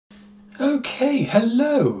Okay,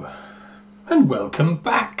 hello and welcome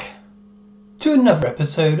back to another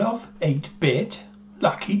episode of 8-Bit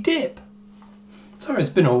Lucky Dip. Sorry, it's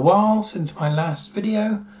been a while since my last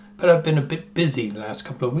video, but I've been a bit busy the last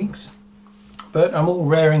couple of weeks. But I'm all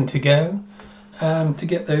raring to go to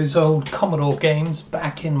get those old Commodore games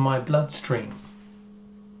back in my bloodstream.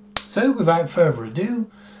 So without further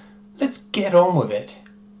ado, let's get on with it.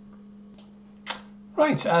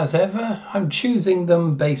 Right, as ever, I'm choosing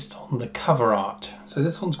them based on the cover art. So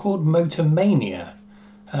this one's called Mania.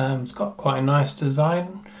 It's got quite a nice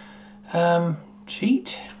design.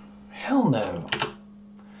 Cheat? Hell no.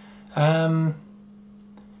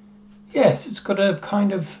 Yes, it's got a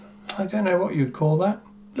kind of, I don't know what you'd call that.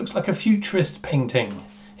 Looks like a futurist painting,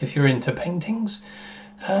 if you're into paintings.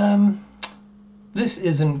 This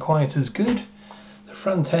isn't quite as good. The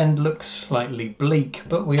front end looks slightly bleak,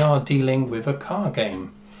 but we are dealing with a car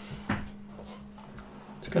game.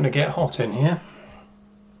 It's going to get hot in here.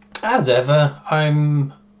 As ever,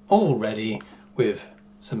 I'm all ready with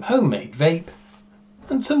some homemade vape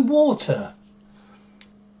and some water.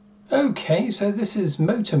 Okay, so this is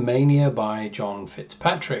Mania by John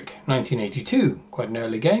Fitzpatrick, 1982, quite an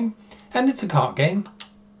early game, and it's a car game.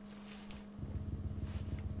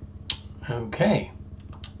 Okay.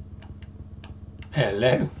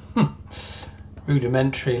 Hello.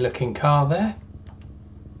 Rudimentary looking car there.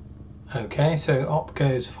 Okay, so op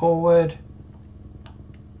goes forward.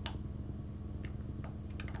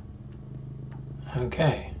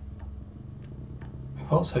 Okay.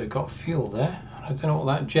 We've also got fuel there. I don't know what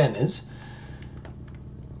that gen is.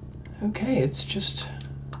 Okay, it's just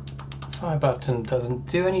fire button doesn't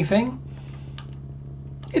do anything.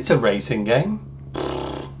 It's a racing game.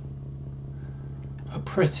 A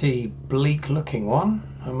pretty bleak looking one,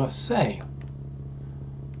 I must say.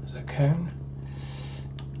 There's a cone.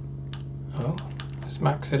 Oh, let's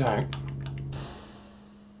max it out.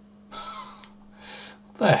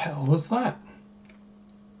 What the hell was that?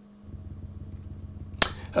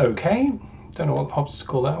 Okay, don't know what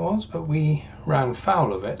obstacle that was, but we ran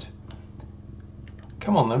foul of it.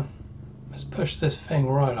 Come on then, let's push this thing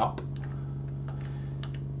right up.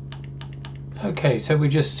 Okay, so we're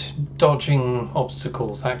just dodging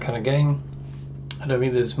obstacles, that kind of game. I don't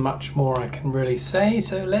think there's much more I can really say,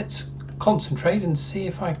 so let's concentrate and see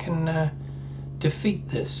if I can defeat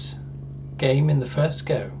this game in the first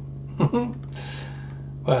go.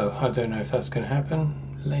 Well, I don't know if that's going to happen.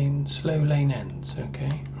 Slow lane ends,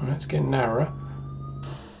 okay. Right, it's getting narrower.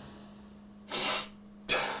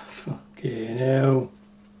 Fucking hell.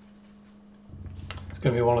 It's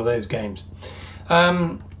going to be one of those games.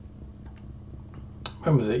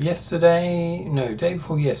 When was it? Yesterday? No, day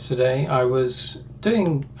before yesterday. I was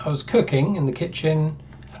cooking in the kitchen,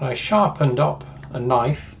 and I sharpened up a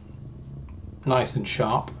knife, nice and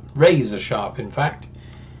sharp, razor sharp in fact,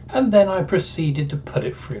 and then I proceeded to put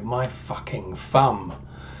it through my fucking thumb.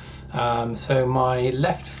 So my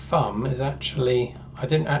left thumb is actually, I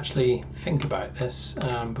didn't actually think about this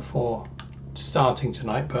before starting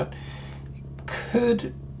tonight, but it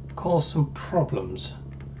could cause some problems.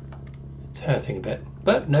 It's hurting a bit,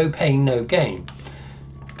 but no pain, no gain.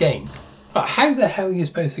 But how the hell are you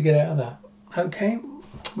supposed to get out of that? Okay,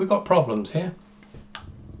 we've got problems here.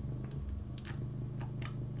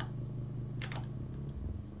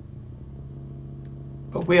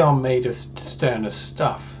 But we are made of sterner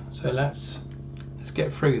stuff, so let's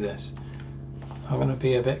get through this. I'm going to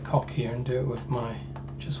be a bit cockier and do it with my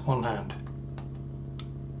just one hand.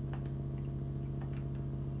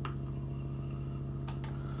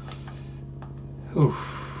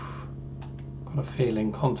 Oof. Got a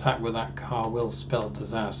feeling contact with that car will spell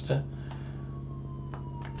disaster.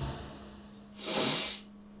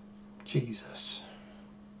 Jesus.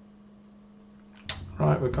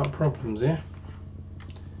 Right, we've got problems here.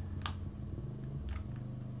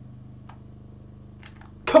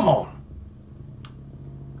 Come on!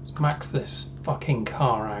 Let's max this fucking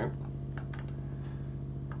car out.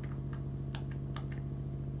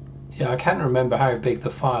 Yeah, I can't remember how big the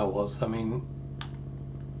file was. I mean,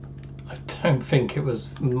 I don't think it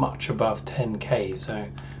was much above 10k, so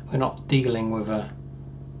we're not dealing with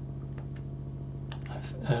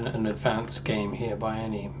an advanced game here by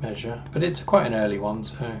any measure, but it's quite an early one,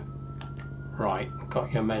 so right,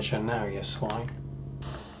 got your measure now, you swine.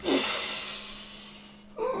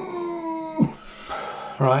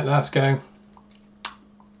 Right, let's go.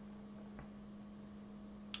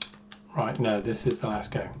 Right, no, this is the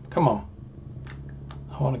last go. Come on.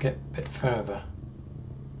 I want to get a bit further.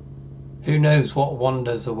 Who knows what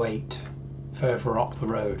wonders await further up the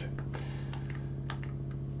road.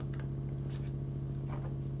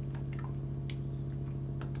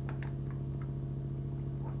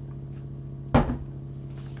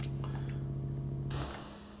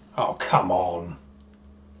 Oh, come on.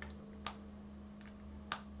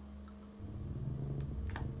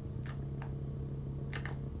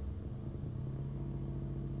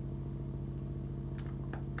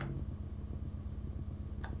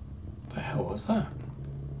 The hell was that?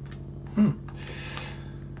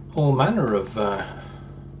 All manner of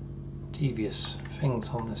devious things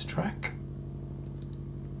on this track.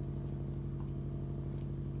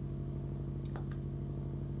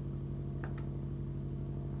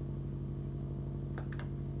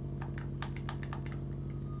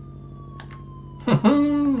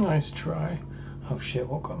 Nice try. Oh shit,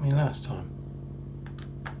 what got me last time?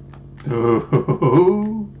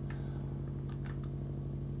 Ooh.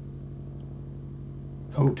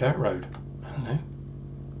 Oh, dirt road. Hello.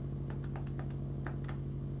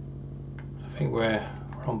 I think we're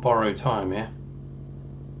on borrowed time here.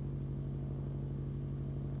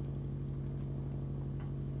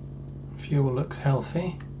 Fuel looks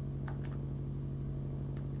healthy.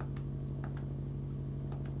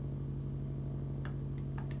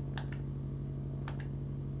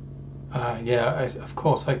 Yeah, of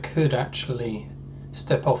course I could actually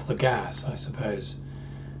step off the gas, I suppose,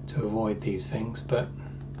 to avoid these things, but...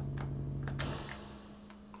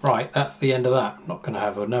 Right, that's the end of that. I'm not going to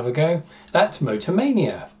have another go. That's Motor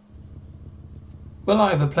Mania. Will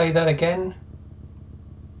I ever play that again?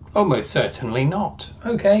 Almost certainly not.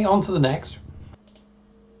 Okay, on to the next.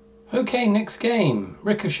 Okay, next game,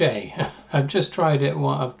 Ricochet. I've just tried it. Well,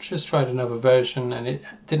 I've just tried another version and it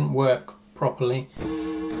didn't work properly.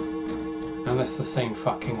 And that's the same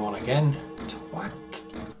fucking one again. Twat.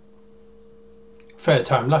 Third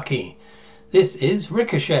time lucky. This is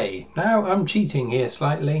Ricochet. Now I'm cheating here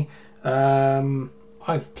slightly.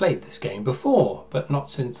 I've played this game before, but not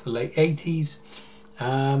since the late 80s.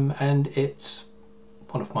 And it's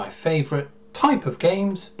one of my favourite type of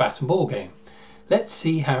games, bat and ball game. Let's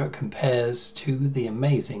see how it compares to the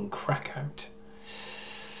amazing Crackout.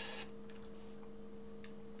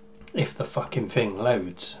 If the fucking thing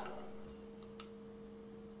loads.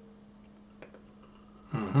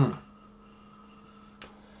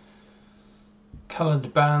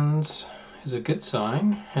 Coloured bands is a good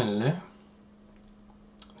sign. Hello.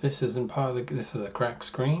 This isn't part of the... This is a crack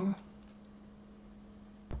screen.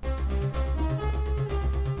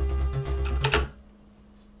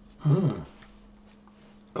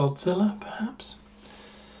 Godzilla, perhaps?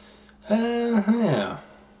 Yeah.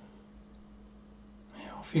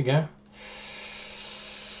 Off you go.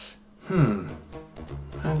 And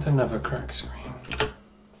another crack screen.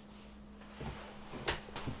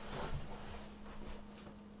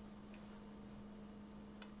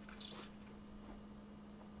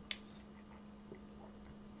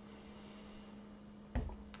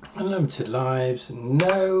 Unlimited lives,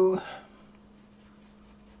 no.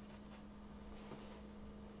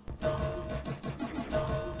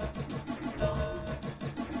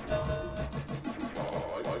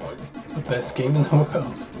 The best game in the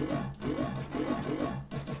world.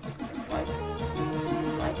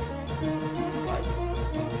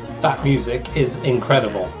 That music is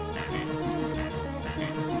incredible.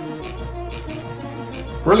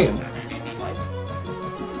 Brilliant.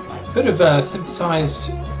 Bit of a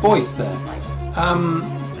synthesized voice there.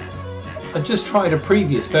 I just tried a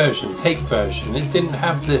previous version, tape version. It didn't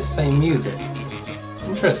have this same music.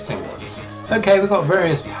 Interesting. Okay, we've got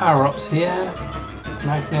various power-ups here.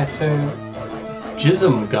 Magneto,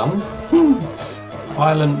 Jism Gun,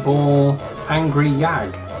 Violent Ball, Angry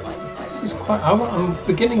Yag. This is quite... I'm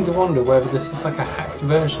beginning to wonder whether this is like a hacked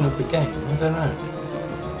version of the game. I don't know.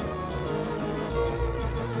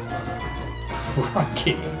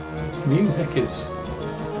 Crikey. This music is...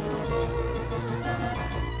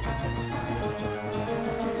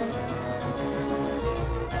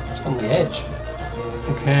 It's on the edge.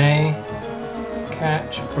 Okay.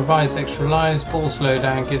 Catch, provides extra lives, ball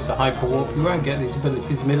slowdown, gives a hyper warp. You won't get these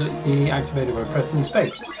abilities immediately activated by pressing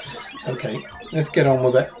space. Okay, let's get on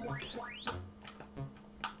with it.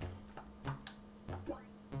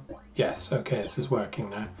 Yes, okay, this is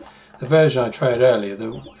working now. The version I tried earlier,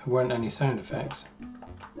 there weren't any sound effects.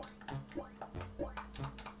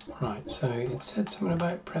 Right, so it said something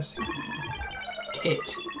about pressing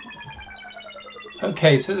kit.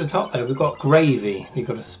 Okay, so at the top there we've got gravy. We've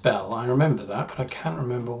got a spell. I remember that, but I can't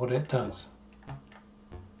remember what it does.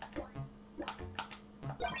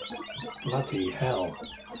 Bloody hell.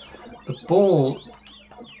 The ball...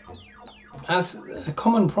 As a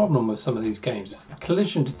common problem with some of these games is the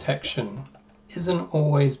collision detection isn't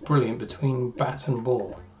always brilliant between bat and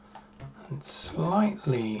ball. It's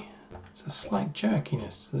a slight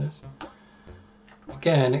jerkiness to this.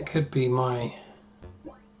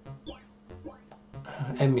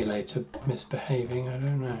 emulator misbehaving, I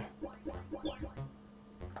don't know.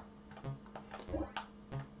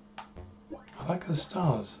 I like the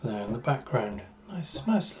stars there in the background. Nice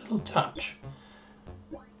little touch.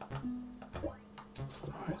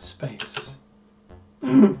 Right, space.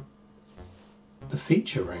 The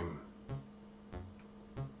feature room.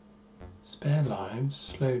 Spare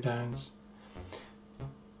lives, slowdowns.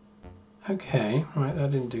 Okay, right,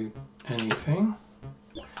 that didn't do anything.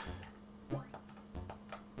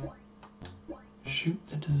 Shoot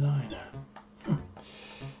the designer.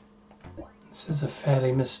 This is a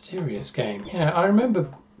fairly mysterious game. Yeah, I remember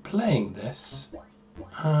playing this.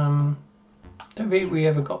 Don't think we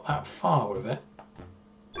ever got that far with it.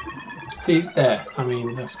 See, there, I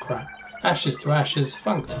mean, that's crap. Ashes to ashes,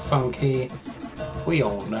 funk to funky. We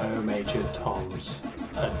all know Major Tom's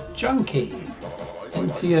a junkie.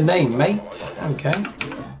 Into your name, mate. Okay.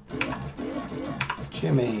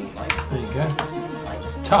 Jimmy. There you go.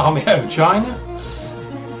 Tamio, China.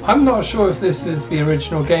 I'm not sure if this is the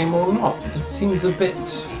original game or not. It seems a bit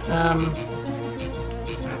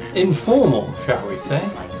informal, shall we say.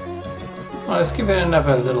 Well, let's give it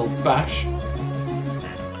another little bash.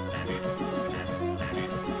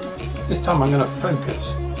 This time I'm going to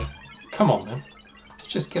focus. Come on then. Let's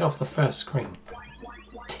just get off the first screen.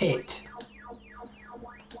 Tit.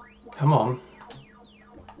 Come on.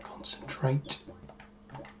 Concentrate.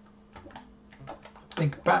 A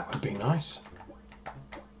big bat would be nice.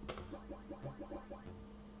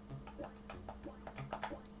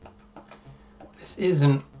 This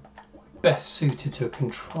isn't best suited to a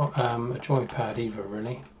joypad either,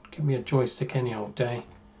 really. Give me a joystick any old day.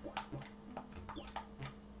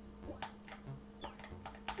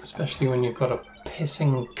 Especially when you've got a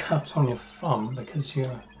pissing cut on your thumb because you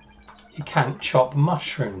can't chop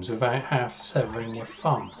mushrooms without half severing your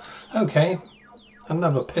thumb. Okay,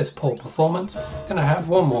 another piss poor performance. Gonna have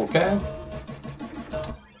one more go.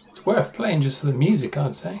 It's worth playing just for the music,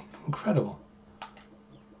 I'd say. Incredible.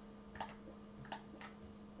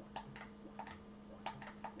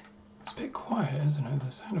 It's a bit quiet, isn't it?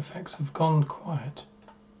 The sound effects have gone quiet.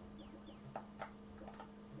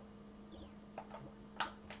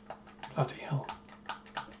 Bloody hell.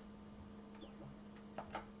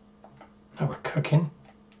 Now we're cooking.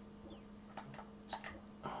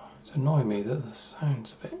 It's annoying me that the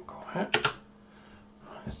sound's a bit quiet.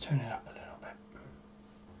 Right, let's turn it up a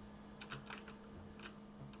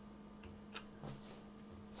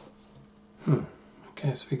little bit. I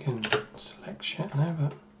guess we can select shit now,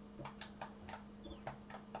 but...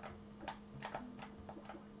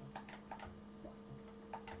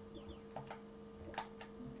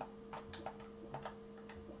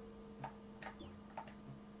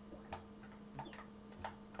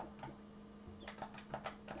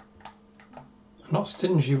 not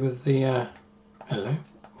stingy with the hello,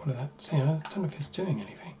 what is that? See, I don't know if it's doing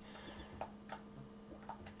anything.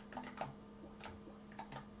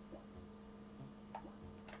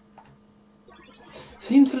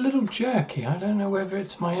 Seems a little jerky. I don't know whether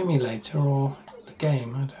it's my emulator or the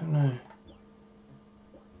game. I don't know.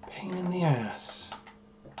 Pain in the ass.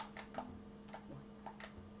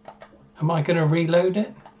 Am I going to reload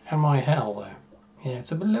it? Am I hell though? Yeah,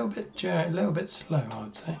 it's a little bit slow, I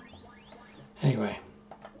would say. Anyway.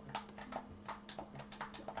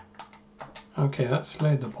 Okay, that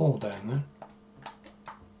slowed the ball down then.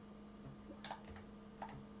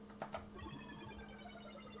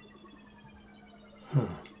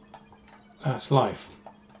 Last life.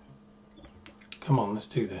 Come on, let's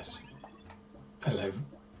do this. Hello.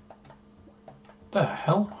 The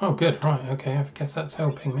hell? Oh good, right, okay, I guess that's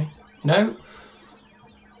helping me. No!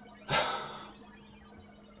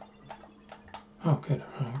 Oh good,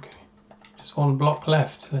 okay. Just one block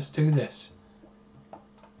left. Let's do this.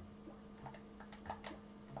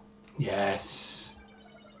 Yes.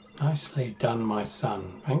 Nicely done, my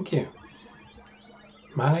son. Thank you.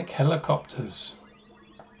 Manic helicopters.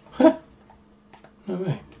 No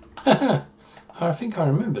way. I think I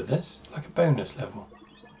remember this. Like a bonus level.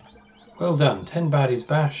 Well done. 10 baddies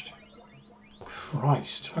bashed.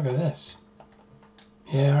 Christ, look at this.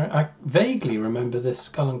 Yeah, I vaguely remember this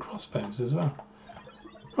skull and crossbones as well.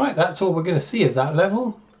 Right, that's all we're going to see of that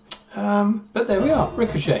level. But there we are,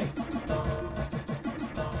 Ricochet.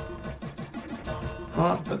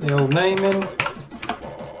 Right, put the old name in.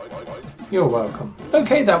 You're welcome.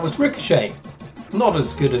 Okay, that was Ricochet. Not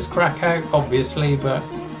as good as Crackout, obviously, but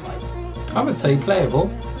I would say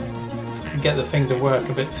playable. Get the thing to work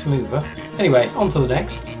a bit smoother. Anyway, on to the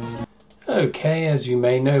next. Okay, as you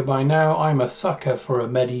may know by now, I'm a sucker for a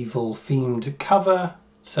medieval themed cover.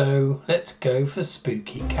 So let's go for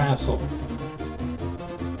Spooky Castle.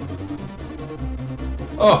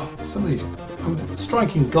 Oh, some of these... I'm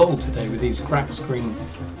striking gold today with these crack screen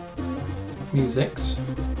musics.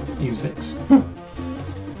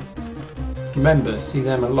 Remember, see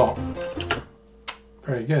them a lot.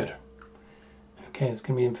 Very good. Okay, there's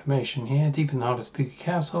going to be information here. Deep in the heart of Spooky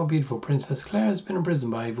Castle, beautiful Princess Claire has been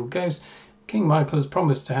imprisoned by evil ghosts. King Michael has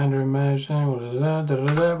promised to hand her in marriage. We've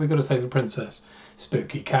got to save the princess.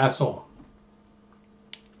 Spooky Castle.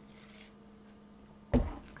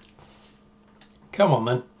 Come on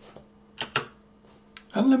then.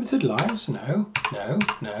 Unlimited lives? No.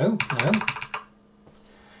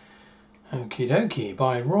 Okie dokie.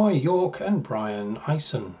 By Roy York and Brian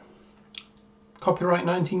Eisen. Copyright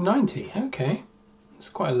 1990. Okay. It's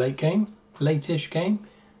quite a late game. Late-ish game.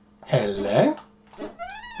 Hello.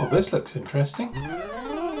 Well, this looks interesting.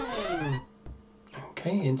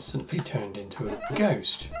 Okay, instantly turned into a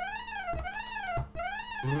ghost.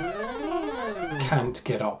 Can't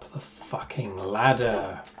get up the fucking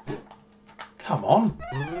ladder. Come on.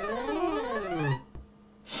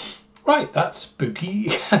 Right, that's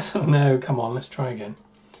spooky. Oh no, come on, let's try again.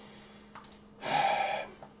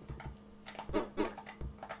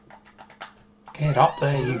 Get up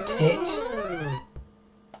there, you tit.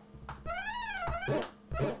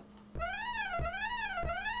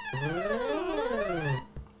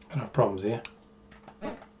 Gonna have problems here.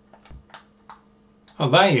 Oh,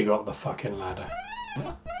 there you got the fucking ladder.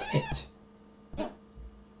 Tit.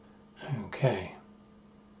 Okay.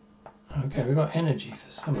 Okay, we've got energy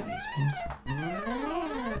for some of these things.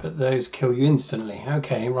 But those kill you instantly.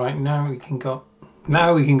 Okay, right, now we can go up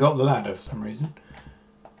the ladder for some reason.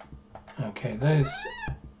 Okay, those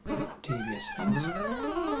devious things.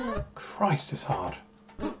 Christ, it's hard.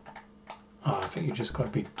 Oh, I think you just got to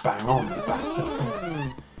be bang on, the bastard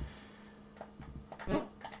thing.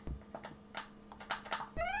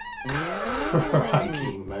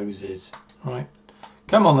 Crikey Moses. Right.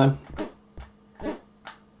 Come on then.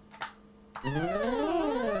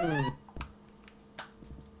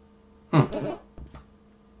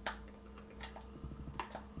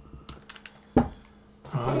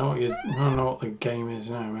 I don't know what the game is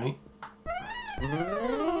now, mate.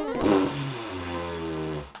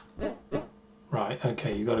 Right,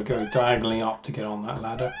 okay, you got to go diagonally up to get on that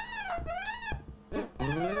ladder.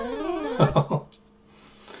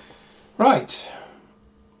 Right.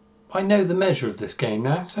 I know the measure of this game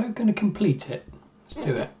now, so I'm going to complete it. Let's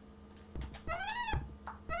do it.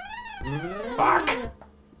 Fuck!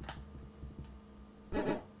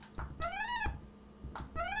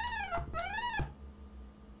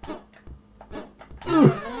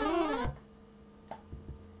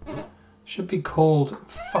 Should be called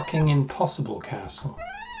fucking Impossible Castle.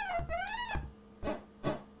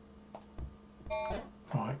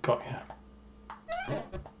 Alright, got ya.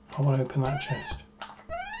 I want to open that chest.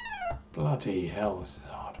 Bloody hell, this is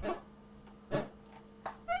hard.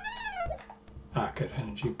 Ah, good,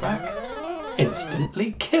 energy back.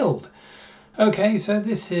 Instantly killed. Okay, so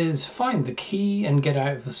this is find the key and get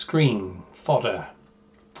out of the screen. Fodder.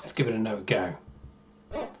 Let's give it another go.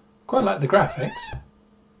 Quite like the graphics.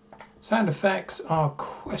 Sound effects are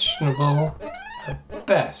questionable at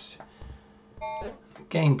best. The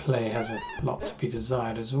gameplay has a lot to be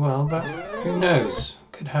desired as well, but who knows?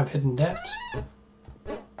 Could have hidden depths.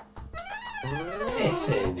 Piss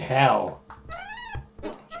in hell.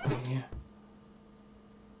 Yeah.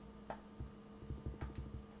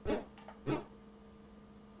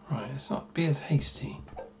 Right, let's not be as hasty.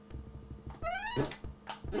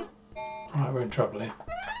 Right, we're in trouble here.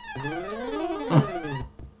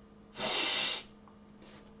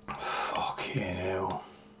 Fucking hell.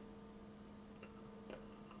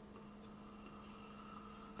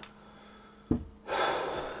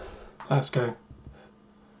 Let's go.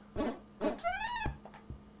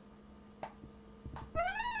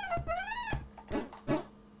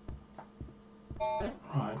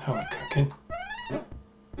 Right, now we're cooking.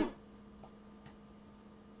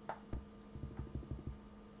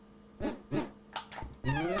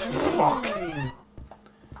 Fuck.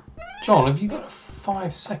 John, have you got a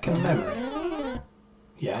 5-second memory?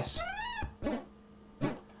 Yes.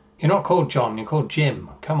 You're not called John, you're called Jim.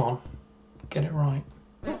 Come on, get it right.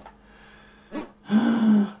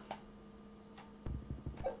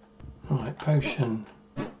 Right, potion.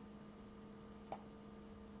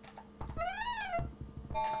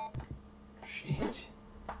 Shit.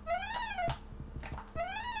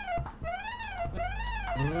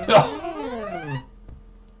 Oh.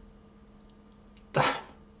 That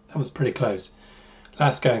was pretty close.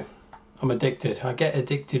 Let's go. I'm addicted. I get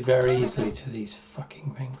addicted very easily to these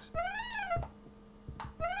fucking things.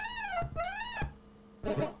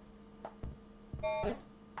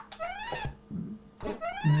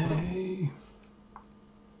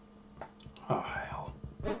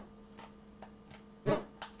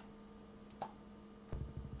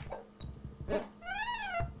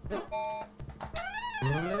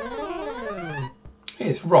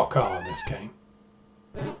 It's rock hard, this game.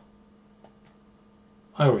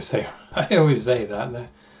 I always say that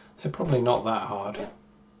they're probably not that hard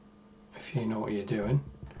if you know what you're doing.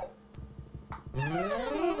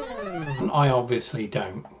 And I obviously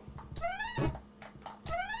don't.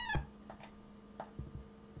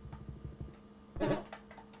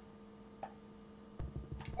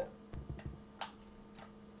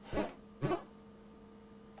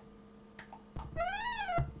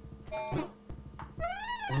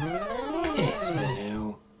 Piss me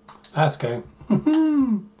now. Let's go.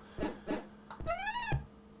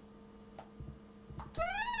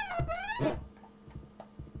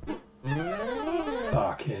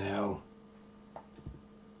 Fucking hell.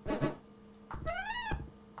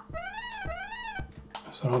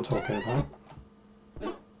 That's what I'm talking about.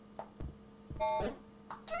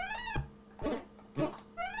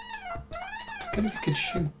 Good if you could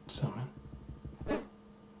shoot something.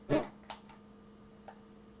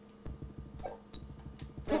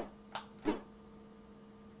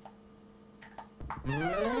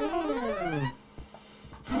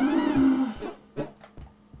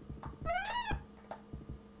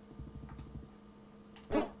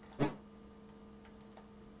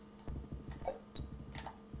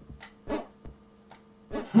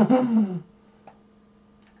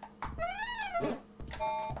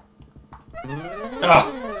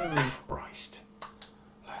 Oh, Christ.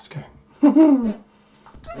 Let's go. That's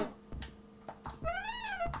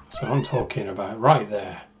what I'm talking about, right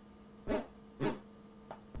there.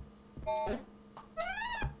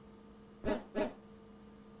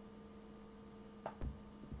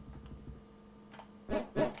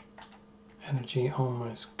 Energy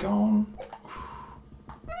almost gone.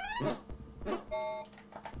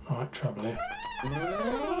 Right, trouble here.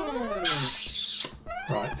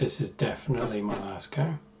 Right, this is definitely my last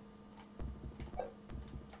go.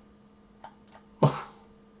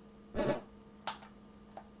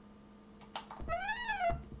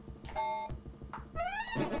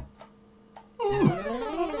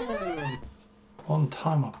 One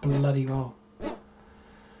time I bloody well.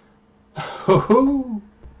 Ho-ho!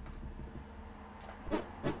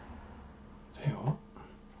 Tell you what.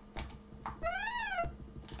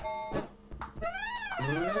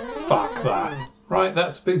 Fuck that. Right,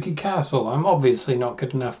 that spooky castle. I'm obviously not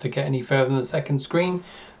good enough to get any further than the second screen,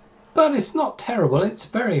 but it's not terrible. It's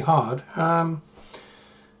very hard.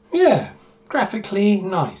 Yeah, graphically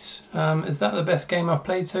nice. Is that the best game I've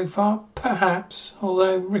played so far? Perhaps,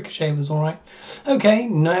 although Ricochet was alright. Okay,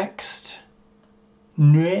 next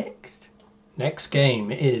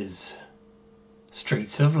game is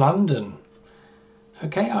Streets of London.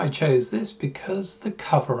 Okay, I chose this because the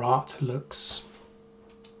cover art looks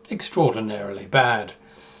extraordinarily bad.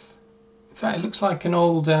 In fact, it looks like an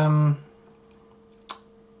old, from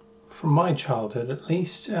my childhood at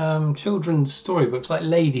least, children's storybooks like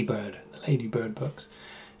Ladybird, the Ladybird books.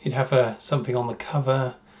 You'd have something on the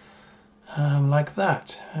cover like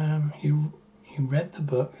that. You read the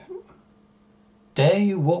book. Dare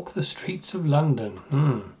you walk the streets of London?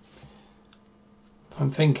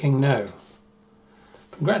 I'm thinking no.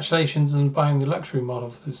 Congratulations on buying the luxury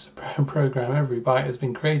model for this program. Every byte has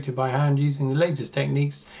been created by hand using the latest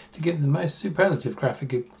techniques to give the most superlative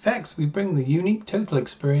graphic effects. We bring the unique total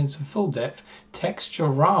experience of full-depth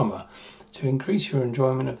texturama. To increase your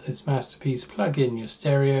enjoyment of this masterpiece, plug in your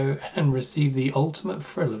stereo and receive the ultimate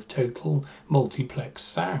thrill of total multiplex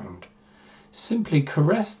sound. Simply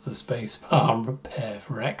caress the space bar and prepare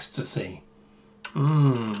for ecstasy.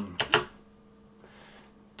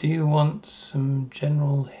 Do you want some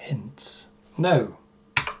general hints? No.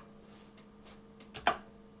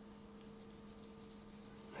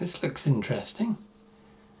 This looks interesting.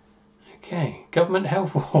 Okay, government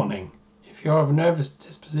health warning. If you're of a nervous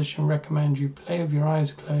disposition, recommend you play with your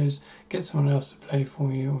eyes closed, get someone else to play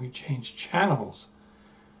for you, or you change channels.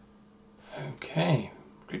 Okay,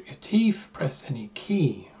 grip your teeth, press any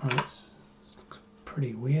key. Oh, this looks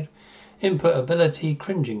pretty weird. Input ability,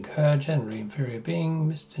 cringing cur, generally inferior being,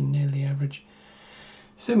 Mr. Nearly average.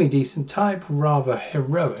 Semi-decent type, rather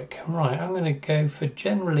heroic. Right, I'm going to go for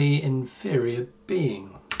generally inferior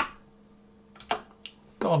being.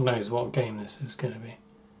 God knows what game this is going to be.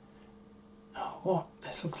 Oh, what?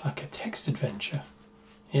 This looks like a text adventure.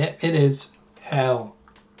 Yeah, it is. Hell.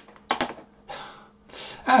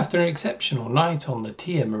 After an exceptional night on the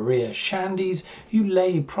Tia Maria Shandies, you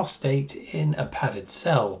lay prostrate in a padded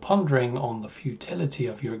cell. Pondering on the futility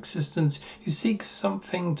of your existence, you seek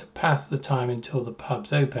something to pass the time until the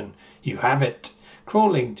pubs open. You have it.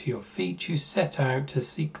 Crawling to your feet, you set out to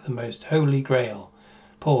seek the most holy grail.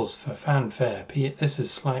 Pause for fanfare. This is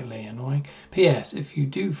slightly annoying. P.S. If you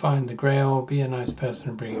do find the grail, be a nice person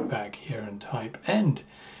and bring it back here and type end.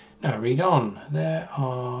 Now read on. There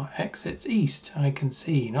are exits east. I can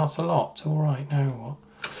see. Not a lot. All right. Now what?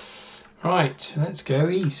 Right. Let's go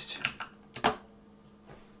east.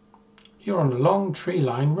 You're on a long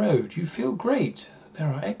tree-lined road. You feel great.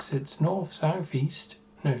 There are exits north, south, east.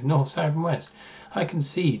 No, north, south, and west. I can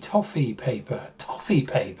see toffee paper. Toffee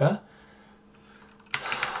paper?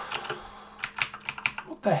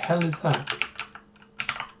 What the hell is that?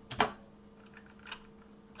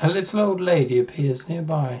 A little old lady appears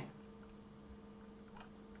nearby.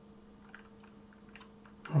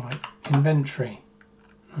 Right, inventory.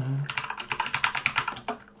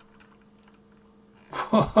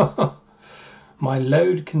 My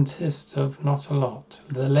load consists of not a lot.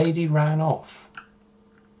 The lady ran off.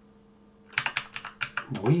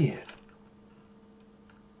 Weird.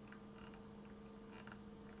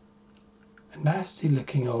 A nasty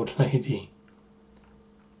looking old lady.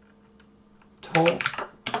 Talk.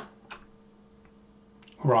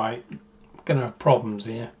 Right, gonna have problems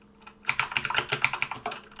here.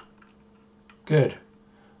 Good.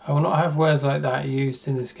 I will not have words like that used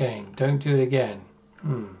in this game. Don't do it again.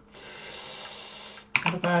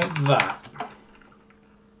 What about that?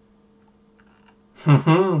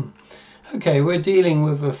 Okay, we're dealing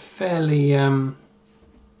with a fairly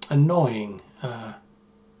annoying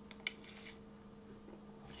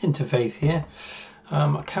interface here.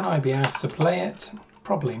 Can I be asked to play it?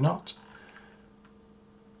 Probably not.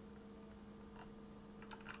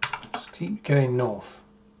 Just keep going north.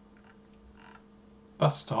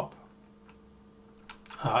 Bus stop.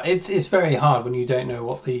 It's very hard when you don't know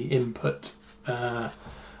what the input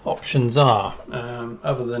options are,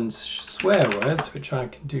 other than swear words, which I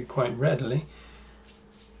can do quite readily.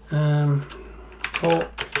 Talk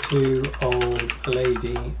to old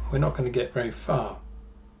lady. We're not going to get very far.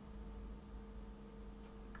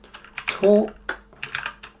 Talk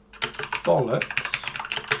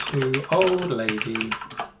bollocks to old lady.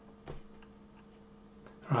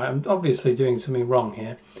 Right, I'm obviously doing something wrong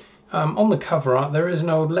here. On the cover art there is an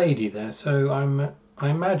old lady there, so I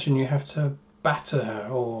imagine you have to batter her,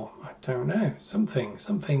 or I don't know, something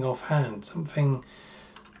offhand, something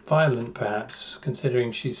violent perhaps,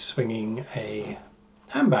 considering she's swinging a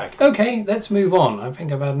handbag. Okay, let's move on. I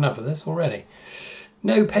think I've had enough of this already.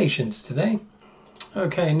 No patience today.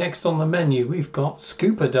 Okay, next on the menu we've got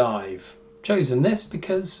Scuba Dive. Chosen this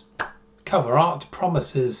because cover art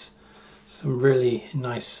promises some really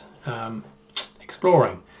nice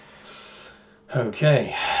exploring.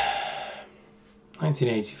 Okay,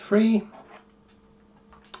 1983.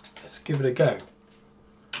 Let's give it a go.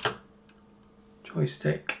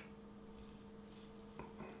 Joystick.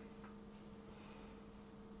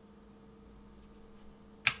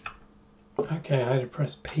 Okay, I had to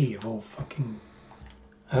press P of all fucking...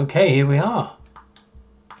 Okay, here we are.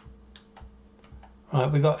 Right,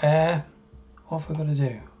 we got air. What have I got to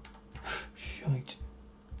do? Shite.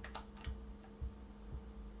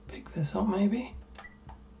 Pick this up maybe?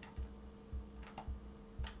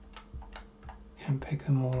 Can pick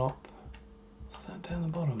them all up. What's that down the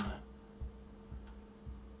bottom there?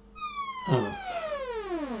 Oh.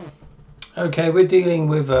 Okay, we're dealing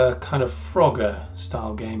with a kind of Frogger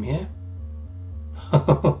style game here.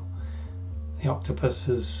 The octopus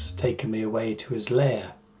has taken me away to his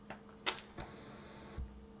lair.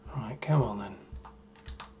 Right, come on then.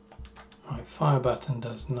 Right, fire button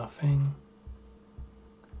does nothing.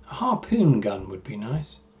 A harpoon gun would be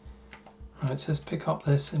nice. Right, it says pick up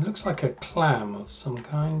this. It looks like a clam of some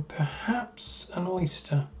kind. Perhaps an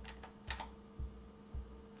oyster.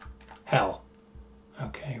 Hell.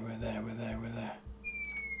 Okay, we're there, we're there, we're there.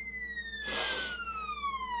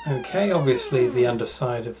 Okay, obviously the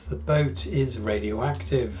underside of the boat is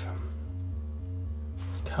radioactive.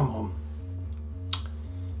 Come on.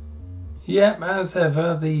 Yep, as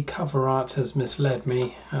ever, the cover art has misled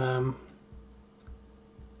me.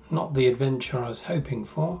 Not the adventure I was hoping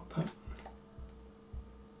for, but...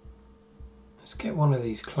 Let's get one of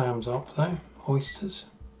these clams up though, oysters.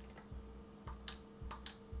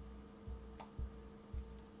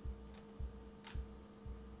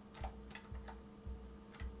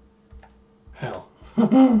 Hell.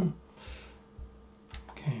 Okay,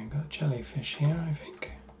 I've got jellyfish here, I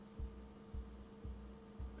think.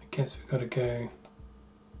 I guess we've got to go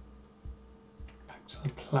back to the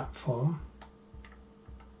platform.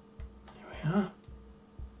 There we are.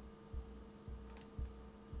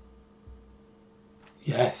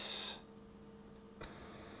 Yes.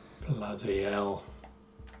 Bloody hell.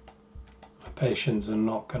 My patience are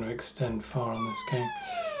not going to extend far on this game.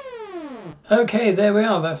 Okay, there we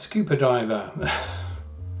are. That's Scuba Diver.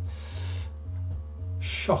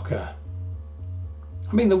 Shocker.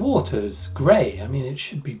 I mean, the water's grey. I mean, it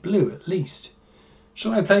should be blue at least.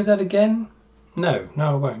 Shall I play that again? No,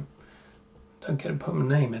 I won't. Don't get to put my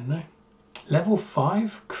name in there. Level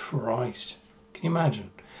 5? Christ. Can you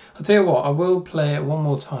imagine? I'll tell you what, I will play it one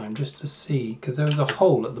more time just to see, because there was a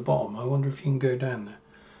hole at the bottom. I wonder if you can go down there.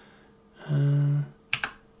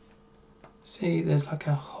 See, there's like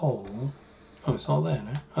a hole. Oh, it's not there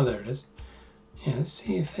now. Oh, there it is. Yeah, let's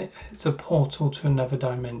see if it's a portal to another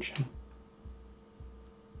dimension.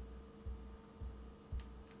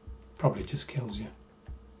 Probably just kills you.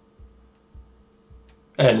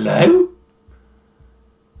 Hello?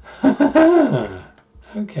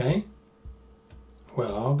 Okay.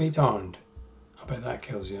 Well, I'll be darned. I bet that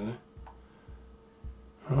kills you though.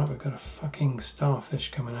 Alright, we've got a fucking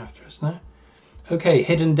starfish coming after us now. Okay,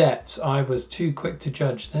 hidden depths. I was too quick to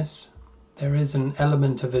judge this. There is an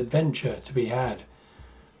element of adventure to be had.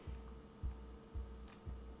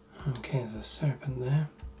 Okay, there's a serpent there.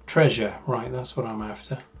 Treasure. Right, that's what I'm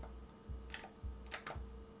after.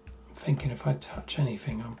 I'm thinking if I touch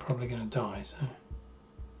anything, I'm probably going to die, so...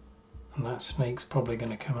 And that snake's probably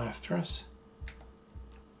going to come after us.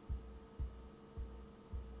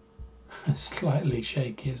 Slightly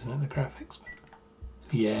shaky, isn't it, the graphics?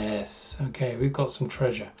 Yes, okay, we've got some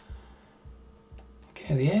treasure.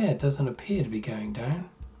 Okay, the air doesn't appear to be going down.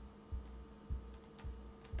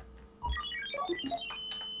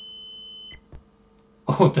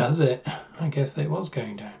 Or does it? I guess it was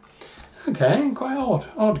going down. Okay, quite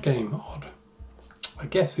odd game, odd. I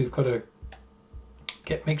guess we've got to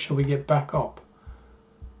make sure we get back up.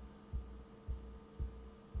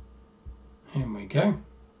 Here we go.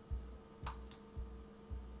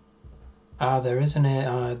 Ah, there is an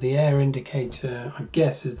air, the air indicator, I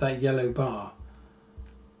guess, is that yellow bar.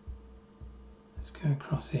 Let's go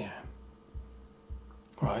across here.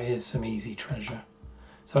 Right, here's some easy treasure.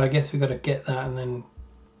 So I guess we've got to get that and then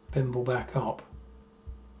bimble back up.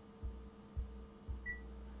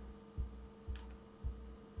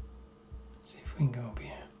 Let's see if we can go up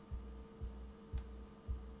here.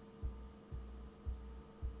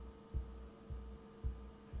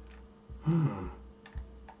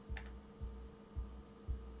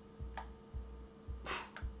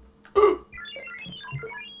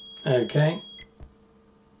 Okay.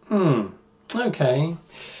 Okay.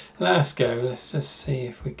 Let's go. Let's just see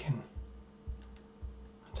if we can.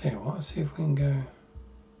 I'll tell you what, let's see if we can go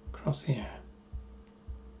across here.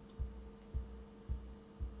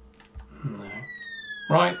 No.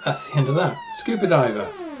 Right, that's the end of that. Scuba Diver.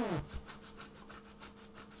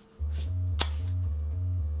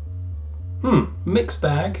 Mixed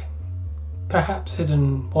bag. Perhaps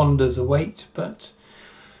hidden wonders await, but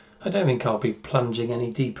I don't think I'll be plunging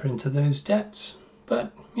any deeper into those depths.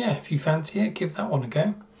 But yeah, if you fancy it, give that one a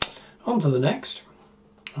go. On to the next.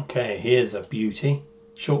 Okay, here's a beauty.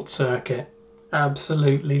 Short Circuit.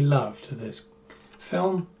 Absolutely loved this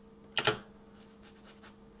film.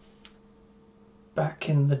 Back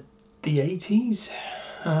in the 80s.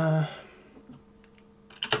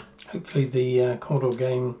 Hopefully the Commodore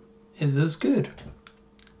game is as good.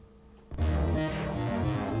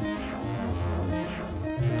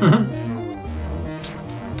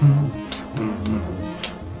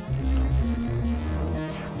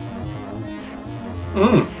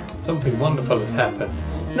 Something wonderful has happened.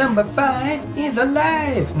 Number 5 is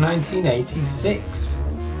alive. 1986.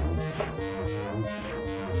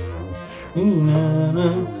 Who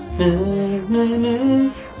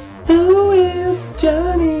is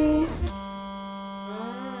Johnny?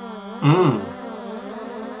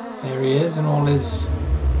 There he is in all his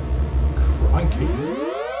crikey.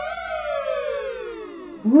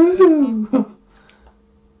 Woo!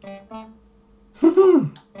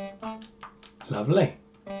 Lovely.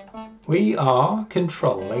 We are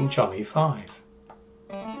controlling Johnny 5.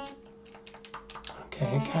 Okay,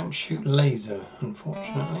 I can't shoot laser,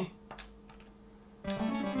 unfortunately.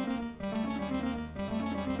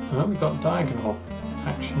 Oh, we've got diagonal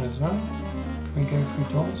action as well. Can we go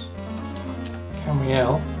through doors? Can we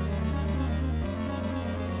help?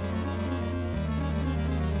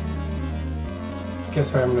 I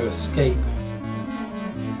guess we're having to escape.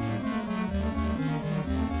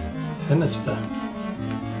 Sinister.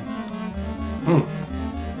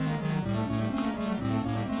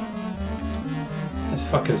 This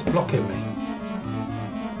fucker's blocking me.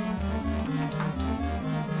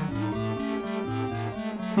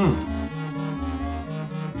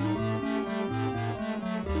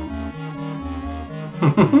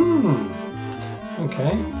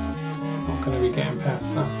 Okay. Not going to be getting past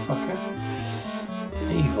that fucker.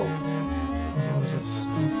 Evil.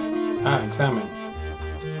 Ah, examine.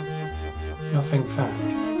 Nothing found.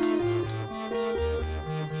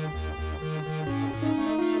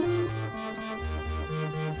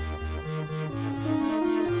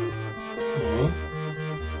 Okay.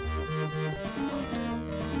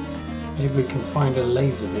 Maybe we can find a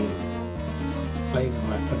laser beam. Laser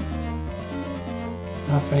weapon.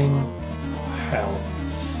 Nothing. Oh, hell.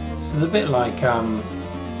 This is a bit like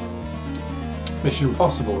Mission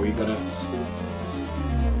Impossible, where you got to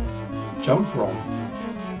jump wrong.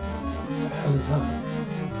 What the hell is that?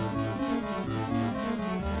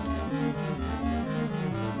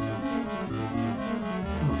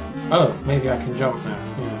 Oh, maybe I can jump now.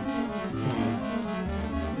 Yeah.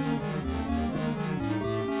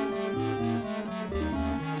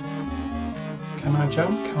 Can I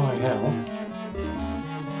jump? Can I hell?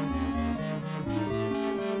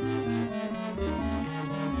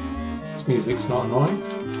 This music's not annoying.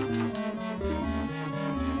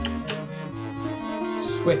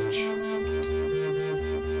 Switch.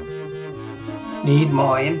 Need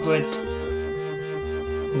more input.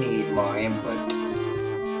 Need more input.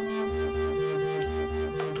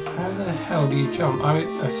 How the hell do you jump? I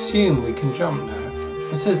assume we can jump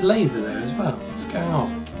now. It says laser there as well. What's going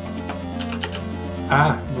on?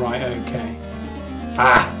 Ah, right, okay.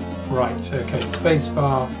 Ah, right, okay.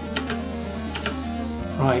 Spacebar.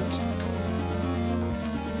 Right.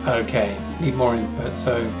 Okay, need more input.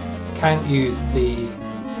 So can't use the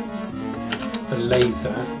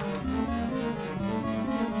laser.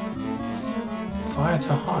 Fire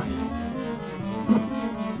to hide.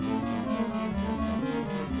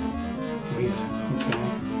 Weird. Okay.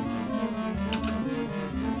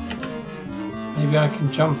 Maybe I can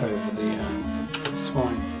jump over the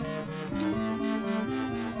swine.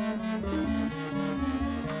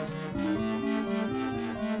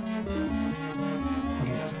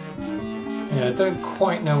 Weird. Yeah, I don't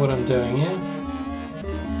quite know what I'm doing here.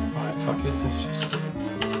 Right, fuck it. Let's just.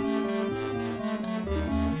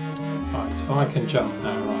 Right, so I can jump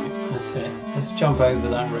now. Right, that's it. Let's jump over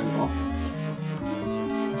that robot.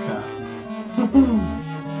 Okay.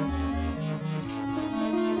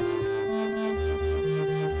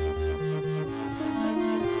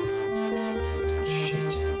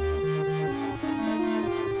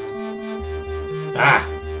 Ah!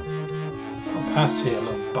 Got past here,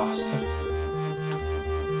 little bastard.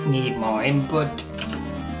 Need more input.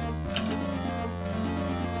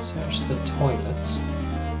 Search the toilets.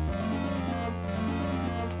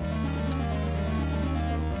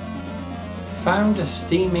 Found a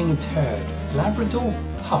steaming turd. Labrador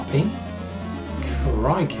puppy?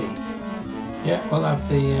 Crikey. Yeah, we'll have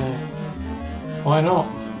the... why not?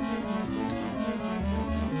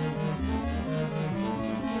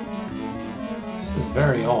 This is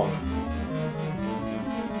very odd.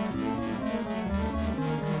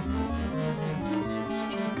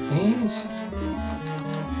 Check these.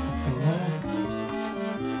 Nothing there.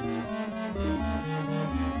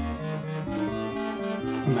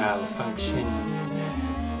 Malfunction.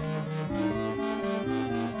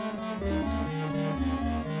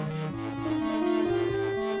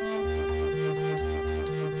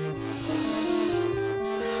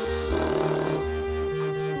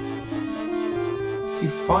 You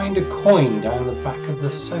find a coin down the back of the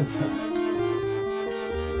sofa.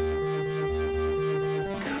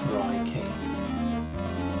 Crikey.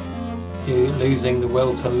 You're losing the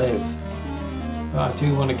will to live. But I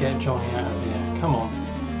do want to get Johnny out of here. Come on.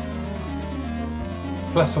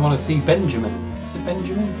 Plus I want to see Benjamin. Is it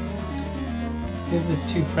Benjamin? Here's his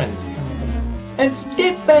two friends. And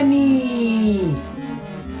Stephanie!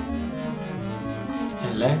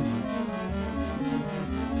 Hello?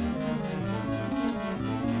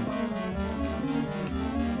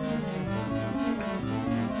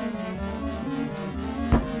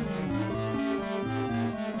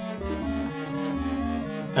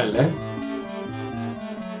 Hello?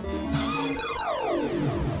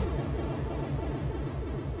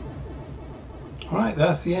 Alright,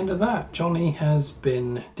 that's the end of that. Johnny has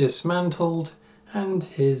been dismantled and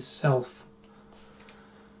his self-aware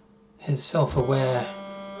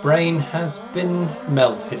brain has been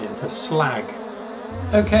melted into slag.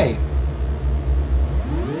 Okay.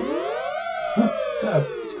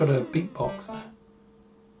 It's got a beatbox there.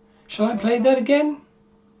 Shall I play that again?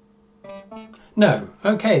 No.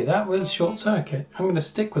 Okay, that was Short Circuit. I'm going to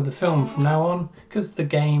stick with the film from now on because the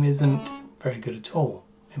game isn't very good at all,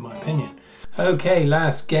 in my opinion. Okay,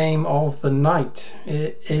 last game of the night.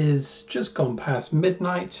 It is just gone past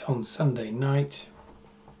midnight on Sunday night.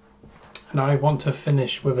 And I want to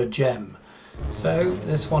finish with a gem. So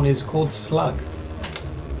this one is called Slug.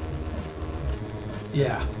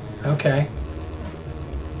 Yeah, okay.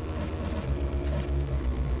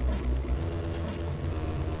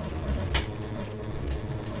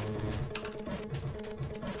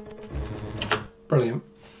 Brilliant.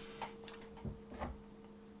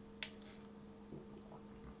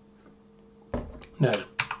 No.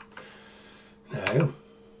 No.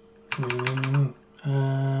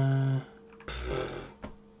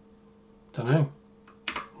 Don't know.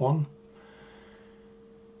 1.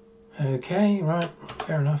 Okay, right.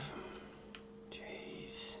 Fair enough.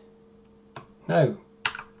 Jeez. No.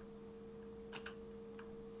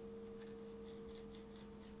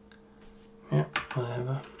 Yeah,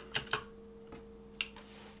 whatever.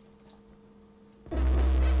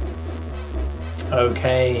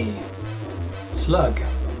 Okay. Slug.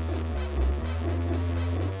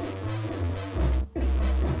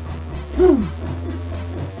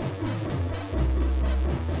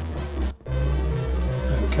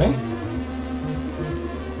 Okay.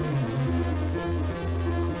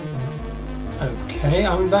 Okay,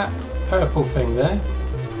 I'm that purple thing there.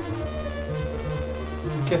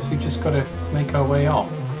 I guess we just got to make our way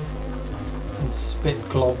off and spit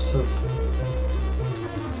globs of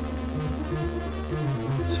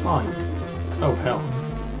slime. Oh hell.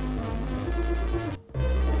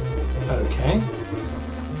 Okay.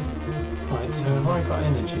 Right, so have I got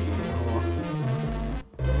energy here or what?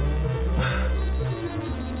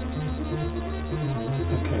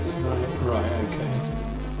 Okay, so right, okay.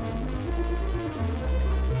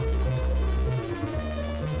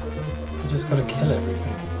 I just got to kill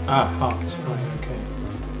everything. Ah, hearts, right, okay.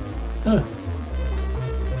 Huh.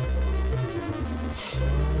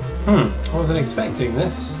 I wasn't expecting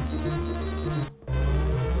this.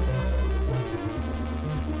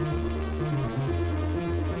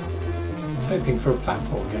 Hoping for a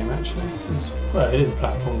platform game actually. This is, well, it is a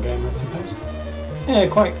platform game, I suppose. Yeah,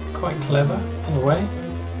 quite clever in a way,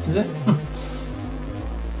 is it? I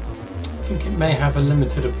think it may have a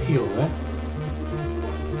limited appeal there.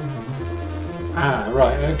 Ah,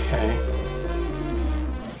 right, okay.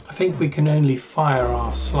 I think we can only fire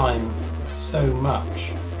our slime so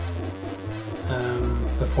much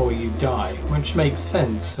before you die, which makes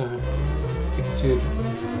sense because you'd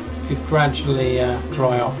gradually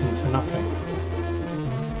dry off into nothing.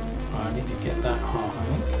 Right, I need to get that heart, I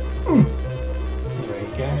think. There you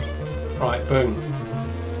go. Right, boom.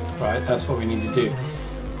 Right, that's what we need to do.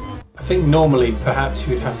 I think normally perhaps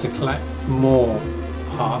you'd have to collect more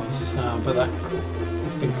hearts, but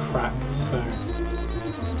it's been cracked, so...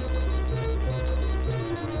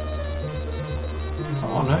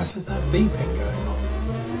 What on earth is that beeping going on?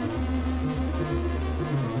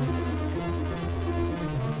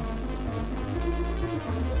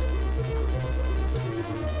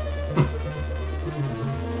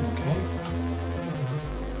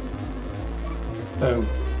 Boom.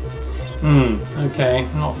 Okay,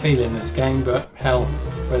 I'm not feeling this game, but hell,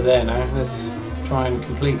 we're there now. Let's try and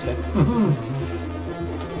complete it.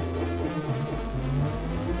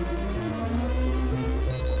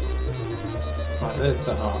 Right, there's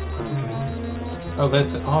the heart. Okay. Oh,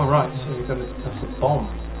 there's the... Oh, right, so we've got a... That's a bomb.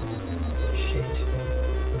 Shit.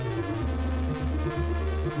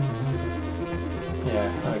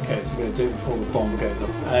 Yeah, okay, so we're going to do it before the bomb goes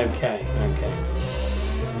off. Okay, okay.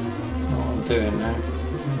 What I'm doing now.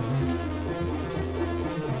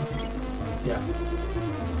 Yeah.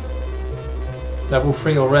 Level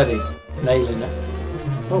 3 already. Nailing it.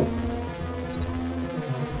 Oh.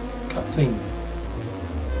 Cutscene.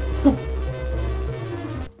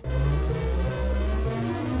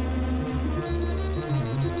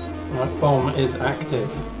 Right, bomb is active.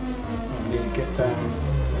 I need to get down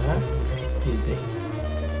there. Easy.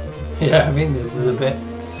 Yeah, I mean this is a bit... I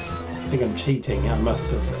think I'm cheating. I must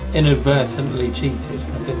have inadvertently cheated.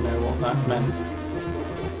 I didn't know what that meant.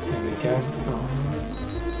 There we go. Oh.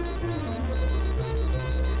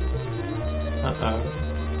 Uh-oh.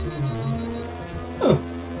 Oh.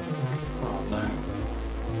 Oh no.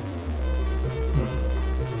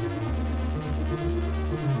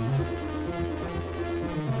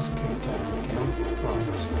 Let's go down again. Right.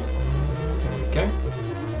 There we go.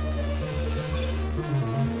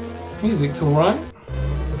 Music's alright.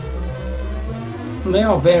 They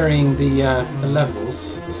are varying the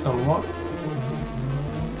levels somewhat.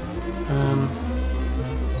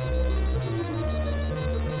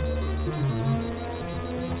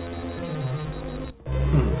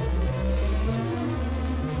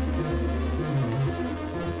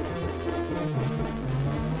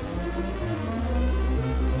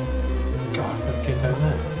 God, I've got to get down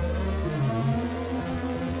there.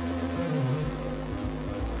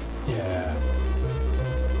 Yeah.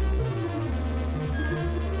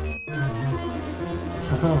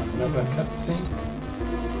 Another cutscene.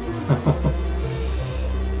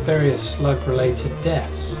 Various slug-related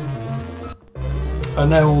deaths. I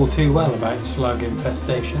know all too well about slug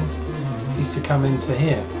infestations. used to come into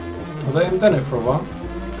here. Although I haven't done it for a while.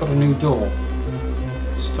 Got a new door.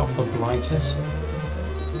 Stop the blighters.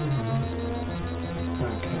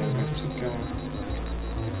 Okay, we have to go.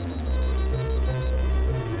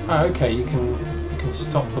 Oh, okay, you can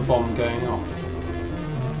stop the bomb going off.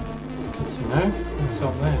 It's good to know. It's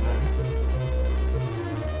up there now.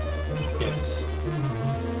 Yes.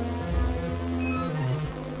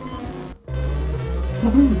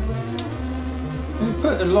 We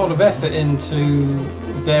put a lot of effort into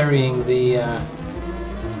varying the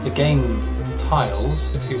game tiles,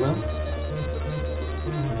 if you will.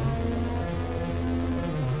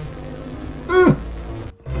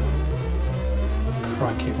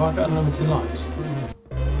 Crikey, have I got unlimited lives?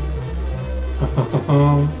 I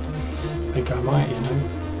think I might, you know.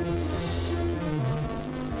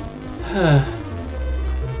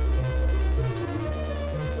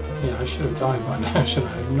 Yeah, I should have died by now,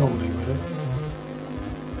 shouldn't I? Normally would have.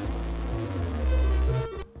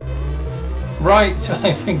 Right,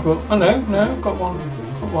 I think we'll... Oh no, I've got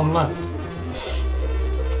one left.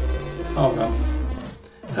 Oh well.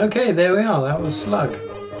 Okay, there we are, that was Slug.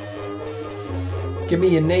 Give me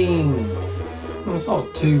your name. Well, it's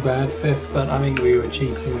not too bad, 5th, but I think we were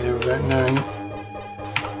cheating there without knowing it.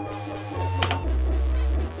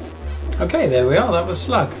 Okay, there we are, that was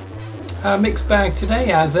Slug. Mixed bag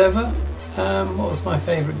today, as ever. What was my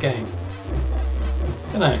favourite game?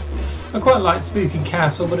 Don't know. I quite liked Spooky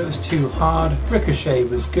Castle, but it was too hard. Ricochet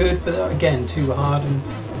was good, but again too hard and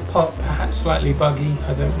perhaps slightly buggy.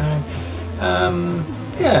 I don't know.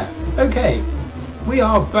 Yeah. Okay. We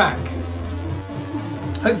are back.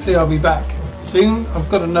 Hopefully, I'll be back soon. I've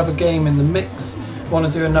got another game in the mix. Want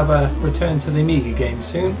to do another Return to the Amiga game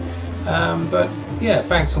soon. But yeah,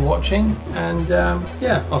 thanks for watching, and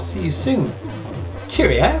yeah, I'll see you soon.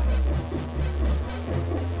 Cheerio.